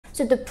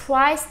So the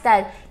price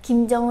that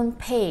Kim Jong-un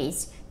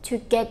pays to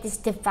get these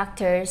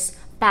defectors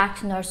back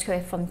to North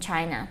Korea from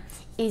China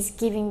is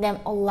giving them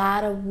a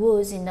lot of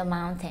woods in the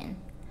mountain.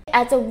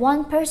 As a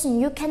one person,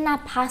 you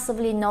cannot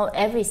possibly know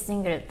every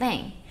single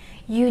thing.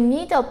 You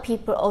need the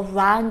people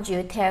around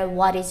you tell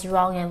what is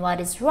wrong and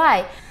what is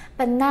right.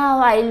 But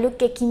now I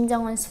look at Kim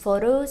Jong-un's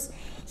photos,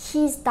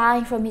 he's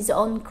dying from his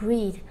own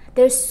greed.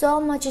 There's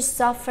so much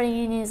suffering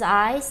in his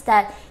eyes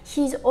that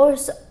he's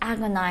also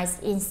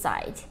agonized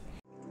inside.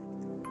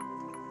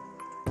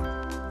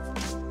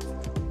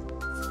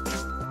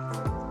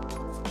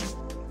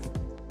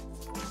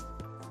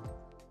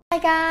 Hi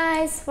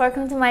guys,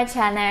 welcome to my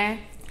channel.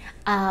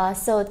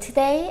 So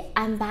today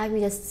I'm back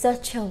with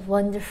such a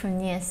wonderful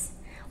news.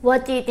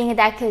 What do you think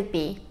that could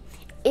be?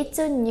 It's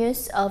a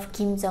news of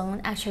Kim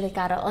Jong-un actually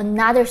got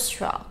another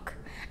stroke,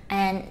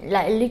 and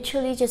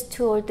literally just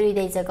 2 or 3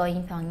 days ago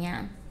in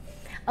Pyongyang.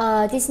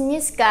 This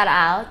news got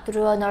out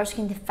through a North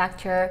Korean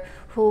defector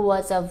who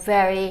was a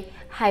very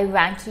high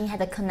ranking, had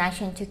a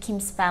connection to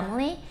Kim's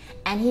family,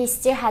 and he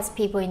still has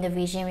people in the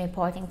region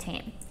reporting to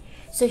him.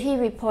 So he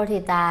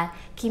reported that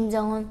Kim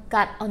Jong-un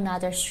got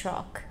another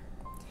stroke.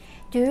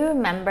 Do you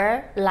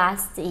remember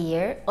last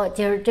year or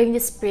during the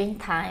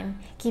springtime,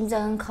 Kim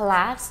Jong-un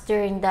collapsed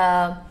during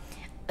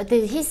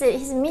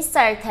his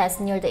missile test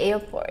near the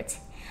airport,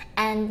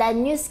 and that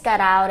news got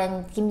out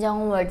and Kim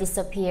Jong-un were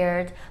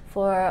disappeared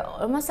for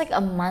almost like a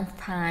month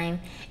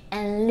time,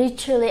 and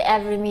literally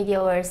every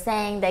media were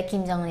saying that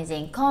Kim Jong-un is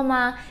in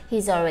coma,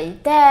 he's already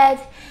dead,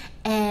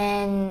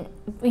 and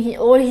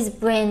all his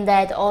brain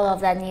dead. All of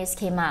that news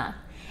came out,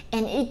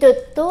 and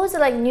those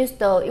news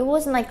though, it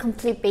wasn't like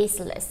complete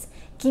baseless.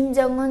 Kim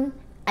Jong-un,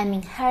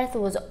 health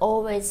was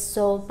always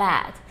so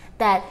bad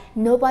that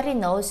nobody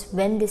knows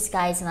when this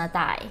guy is gonna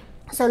die.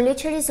 So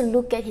literally just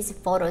look at his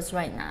photos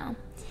right now.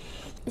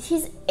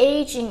 His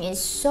aging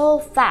is so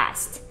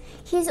fast.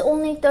 He's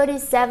only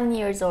 37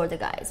 years old,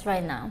 guys,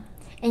 right now.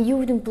 And you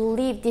wouldn't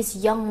believe this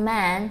young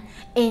man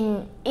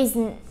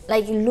isn't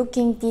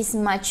looking this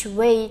much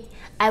weight.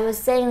 I was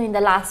saying in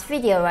the last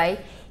video, right?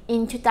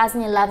 In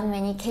 2011,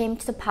 when he came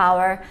to the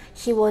power,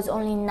 he was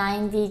only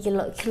 90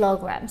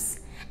 kilograms.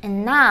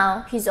 And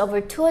now he's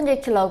over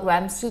 200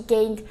 kilograms. He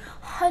gained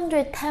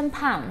 110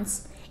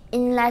 pounds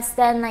in less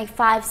than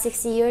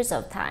 5-6 years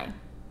of time.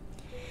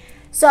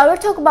 So I will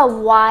talk about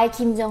why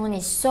Kim Jong-un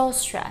is so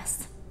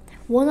stressed.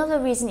 One of the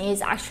reasons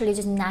is actually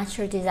just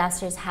natural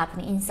disasters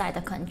happening inside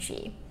the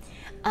country.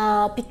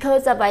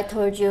 Because of, I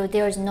told you,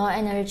 there is no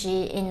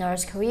energy in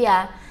North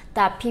Korea,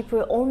 that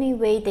people only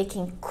way they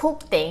can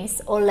cook things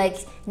or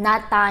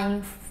not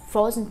dying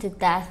frozen to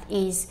death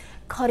is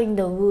cutting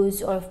the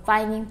woods or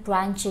finding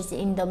branches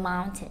in the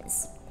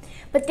mountains.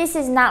 But this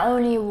is not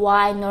only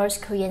why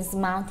North Koreans'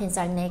 mountains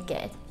are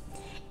naked.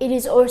 It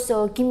is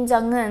also Kim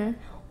Jong-un,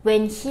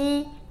 when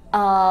he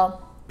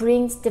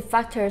brings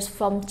defectors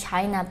from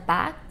China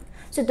back.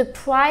 So the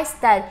price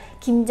that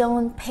Kim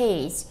Jong-un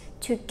pays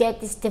to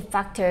get these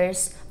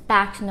defectors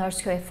back to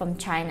North Korea from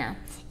China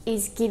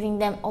is giving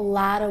them a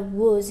lot of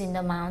woods in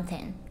the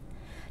mountain.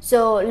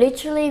 So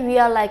literally we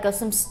are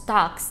some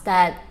stocks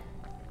that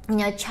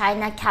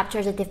China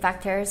captures the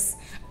defectors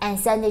and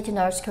send it to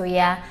North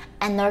Korea,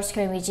 and North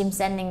Korean regime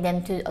sending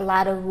them to a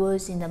lot of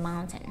woods in the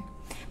mountain.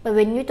 But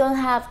when you don't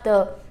have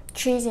the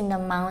trees in the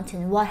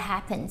mountain, what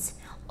happens?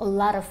 A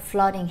lot of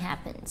flooding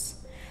happens.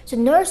 So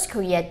North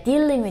Korea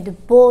dealing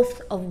with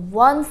both of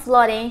one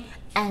flooding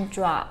and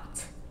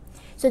drought.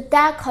 So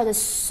that causes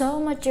so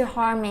much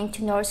harming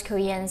to North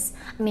Koreans,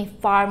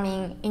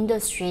 farming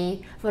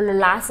industry for the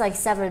last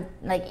several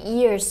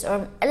years,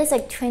 or at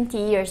least 20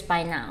 years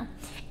by now.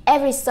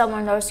 Every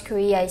summer North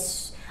Korea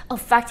is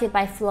affected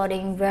by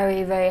flooding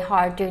very, very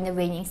hard during the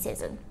rainy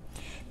season.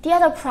 The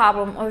other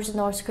problem also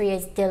North Korea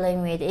is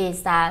dealing with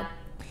is that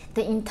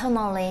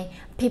internally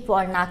people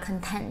are not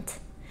content.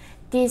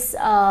 This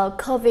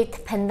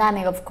COVID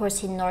pandemic, of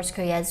course, in North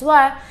Korea as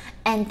well,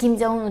 and Kim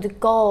Jong-un would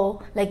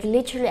go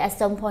literally at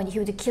some point he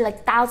would kill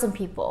 1,000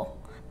 people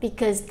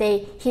because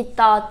he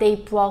thought they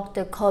broke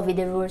the COVID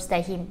rules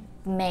that he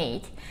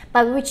made,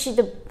 but which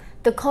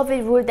the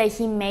COVID rule that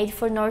he made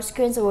for North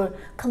Koreans were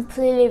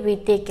completely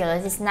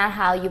ridiculous. It's not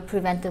how you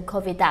prevent the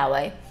COVID that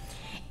way.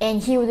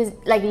 And he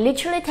would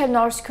literally tell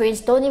North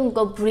Koreans, don't even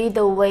go breathe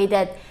the way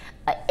that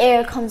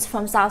air comes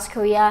from South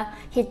Korea.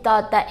 He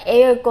thought that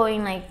air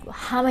going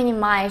how many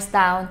miles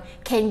down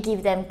can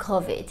give them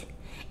COVID.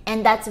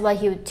 And that's why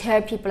he would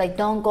tell people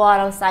don't go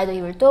outside of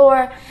your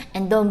door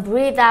and don't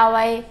breathe that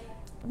way.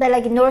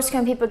 But North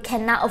Korean people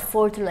cannot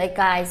afford to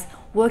guys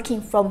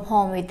working from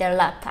home with their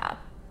laptop.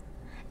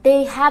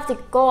 They have to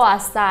go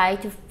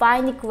outside to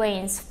find the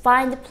grains,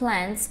 find the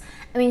plants,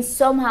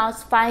 somehow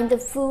find the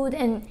food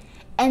and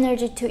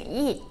energy to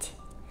eat.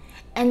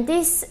 And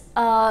this,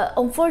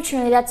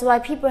 unfortunately, that's why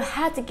people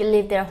had to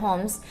leave their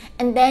homes,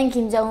 and then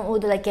Kim Jong-un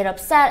would get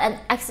upset and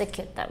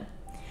execute them.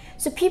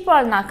 So people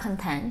are not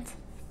content,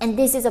 and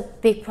this is a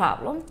big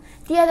problem.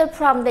 The other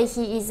problem that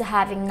he is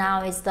having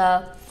now is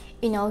that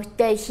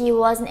he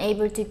wasn't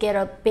able to get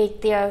a big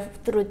deal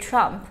through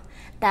Trump.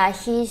 that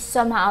he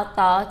somehow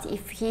thought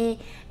if he,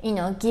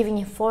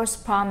 giving a false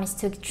promise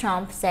to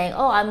Trump saying,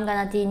 oh, I'm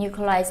gonna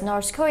denuclearize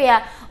North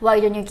Korea, why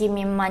don't you give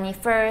me money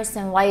first,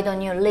 and why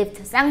don't you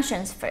lift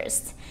sanctions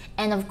first?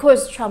 And of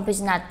course, Trump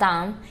is not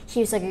dumb. He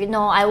was like,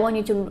 no, I want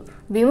you to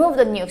remove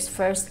the nukes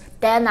first,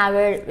 then I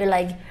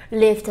will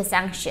lift the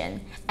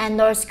sanction. And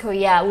North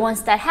Korea,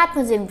 once that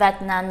happens in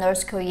Vietnam,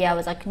 North Korea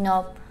was like,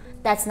 nope,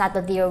 that's not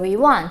the deal we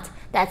want.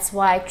 That's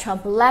why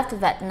Trump left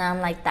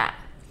Vietnam like that.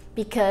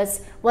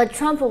 Because what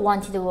Trump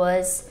wanted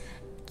was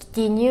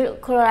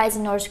denuclearize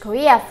North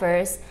Korea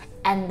first,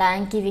 and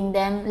then giving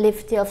them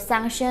lifting of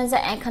sanctions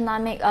and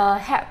economic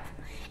help.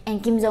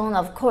 And Kim Jong-un,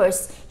 of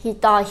course, he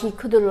thought he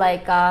could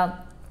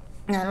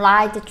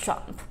lie to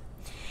Trump.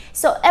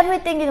 So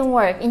everything didn't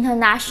work.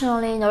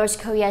 Internationally, North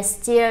Korea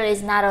still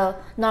is not a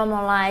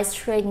normalized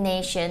trade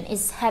nation.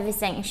 Its heavy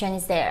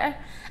sanctions there.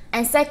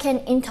 And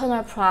second,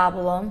 internal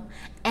problem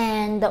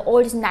and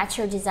all these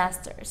natural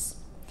disasters.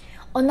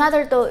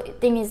 Another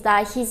thing is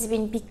that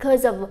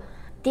because of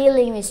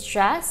dealing with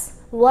stress,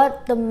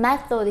 what the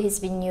method he's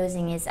been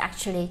using is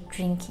actually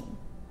drinking.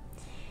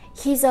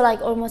 He's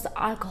almost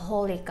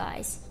alcoholic,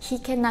 guys. He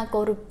cannot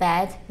go to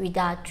bed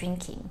without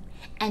drinking.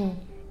 And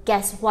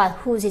guess what?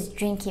 Who's his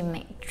drinking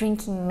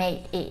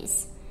mate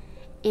is?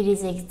 It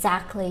is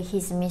exactly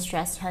his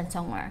mistress Hyun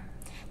Sung-woo.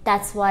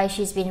 That's why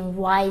she's been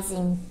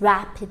rising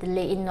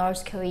rapidly in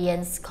North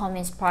Korea's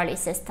Communist Party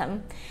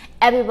system.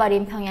 Everybody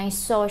in Pyongyang is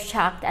so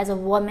shocked as a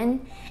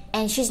woman,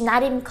 and she's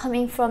not even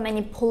coming from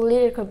any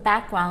political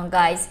background,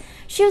 guys.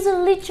 She was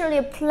literally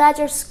a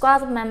pleasure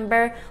squad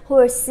member who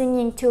was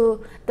singing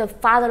to the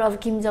father of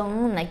Kim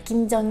Jong-un, like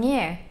Kim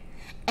Jong-il.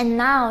 And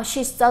now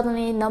she's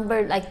suddenly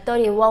number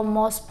 31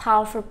 most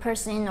powerful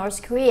person in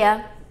North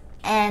Korea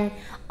and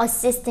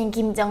assisting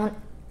Kim Jong-un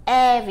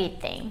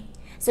everything.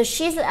 So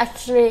she's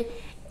actually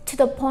to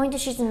the point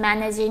that she's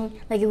managing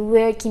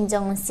where Kim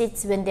Jong-un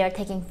sits when they're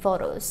taking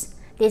photos.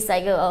 This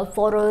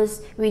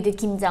photos with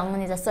Kim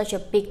Jong-un is such a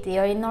big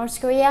deal in North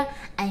Korea,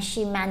 and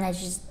she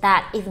manages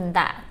even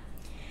that.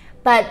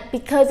 But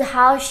because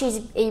how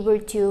she's able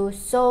to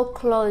so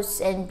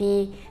close and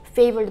be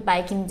favored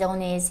by Kim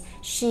Jong-un is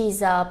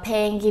she's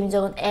paying Kim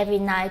Jong-un every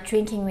night,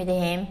 drinking with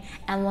him,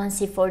 and once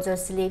he falls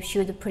asleep, she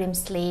would put him to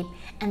sleep,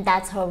 and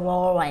that's her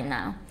role right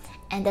now.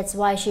 And that's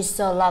why she's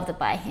so loved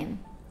by him.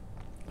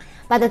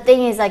 But the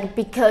thing is,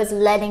 because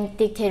letting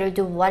dictator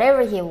do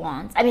whatever he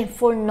wants,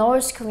 for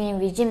North Korean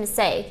regime's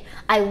sake,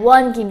 I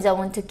want Kim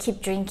Jong-un to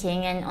keep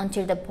drinking and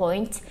until the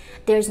point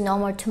there's no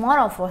more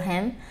tomorrow for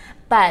him.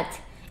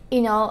 But,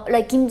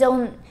 Kim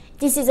Jong-un,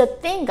 this is a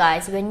thing,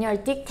 guys, when you're a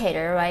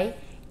dictator, right?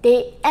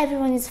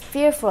 Everyone is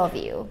fearful of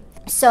you.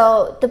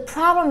 So the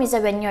problem is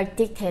that when you're a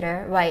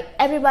dictator, right,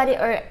 everybody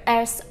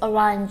else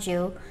around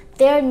you,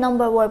 their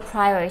number one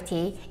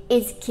priority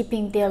is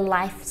keeping their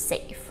life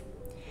safe.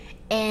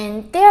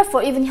 And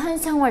therefore, even Hyun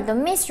Sung-woo, the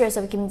mistress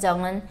of Kim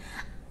Jong-un,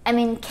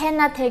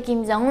 cannot tell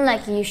Kim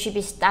Jong-un you should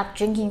be stopped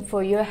drinking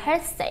for your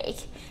health's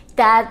sake.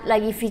 That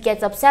if he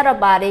gets upset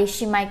about it,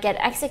 she might get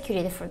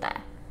executed for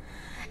that.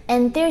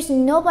 And there's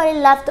nobody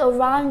left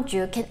around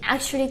you can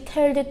actually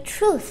tell the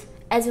truth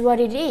as what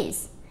it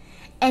is.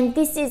 And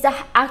this is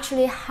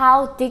actually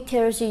how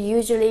dictators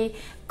usually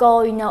go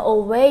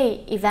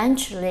away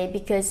eventually,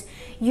 because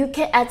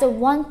as a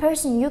one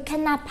person, you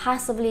cannot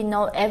possibly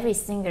know every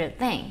single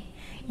thing.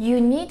 You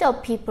need the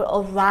people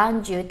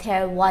around you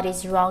tell what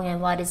is wrong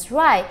and what is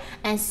right,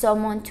 and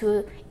someone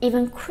to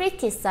even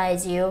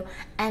criticize you,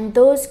 and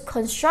those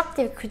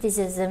constructive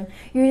criticism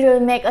usually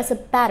make us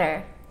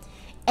better.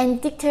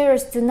 And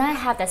dictators do not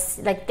have this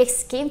thick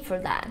skin for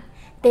that.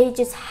 They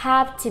just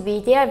have to be,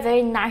 they are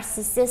very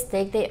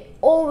narcissistic. They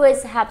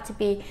always have to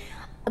be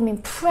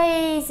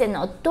praised and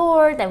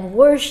adored and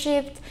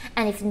worshipped,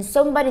 and if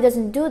somebody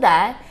doesn't do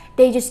that,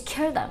 they just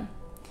kill them.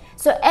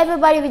 So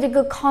everybody with a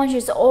good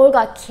conscience all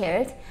got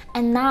killed,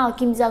 and now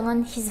Kim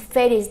Jong-un, his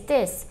fate is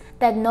this,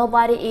 that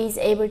nobody is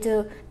able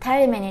to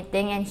tell him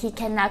anything, and he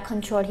cannot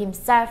control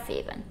himself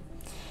even.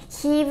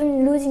 He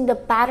even losing the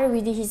battle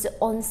with his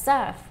own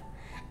self.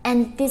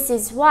 And this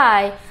is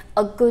why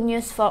a good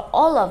news for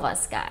all of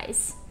us,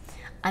 guys.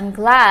 I'm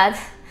glad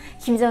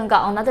Kim Jong-un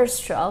got another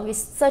stroke. It's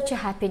such a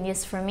happy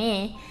news for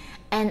me,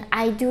 and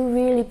I do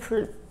really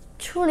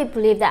truly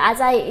believe that, as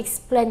I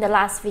explained the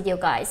last video,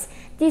 guys,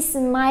 this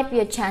might be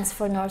a chance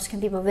for North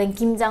Korean people. When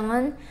Kim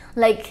Jong-un,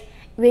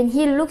 when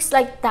he looks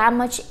that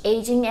much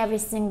aging every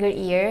single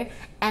year,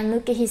 and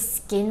look at his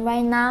skin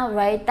right now,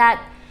 right,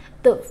 that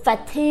the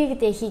fatigue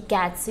that he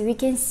gets, we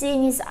can see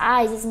in his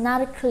eyes, it's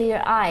not a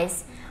clear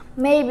eyes.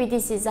 Maybe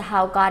this is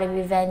how God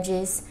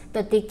revenges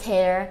the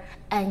dictator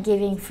and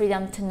giving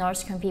freedom to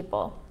North Korean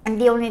people. And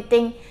the only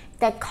thing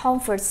that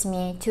comforts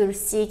me to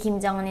see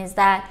Kim Jong-un is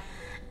that,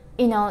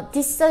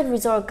 this is a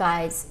result,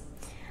 guys.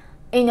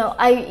 In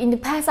the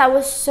past, I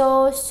was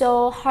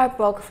so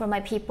heartbroken for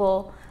my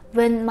people.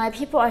 When my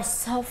people are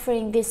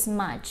suffering this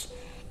much,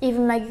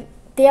 even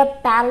they are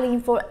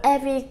battling for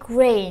every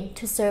grain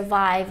to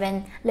survive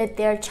and let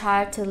their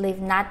child to live,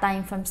 not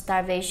dying from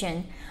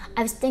starvation.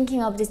 I was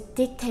thinking of these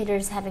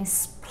dictators having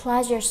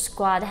pleasure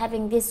squad,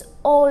 having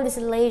all this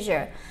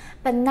leisure.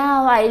 But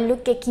now I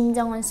look at Kim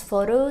Jong-un's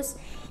photos,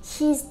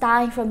 he's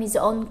dying from his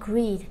own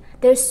greed.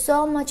 There's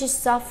so much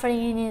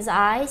suffering in his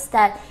eyes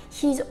that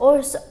he's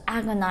also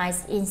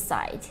agonized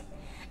inside.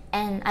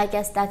 And I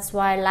guess that's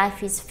why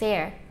life is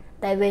fair.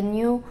 That when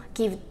you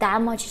give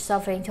that much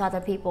suffering to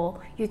other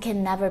people, you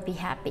can never be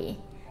happy.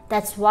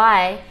 That's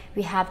why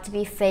we have to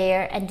be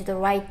fair and do the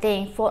right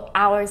thing for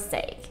our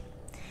sake.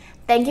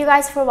 Thank you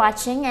guys for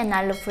watching, and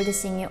I look forward to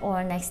seeing you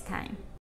all next time.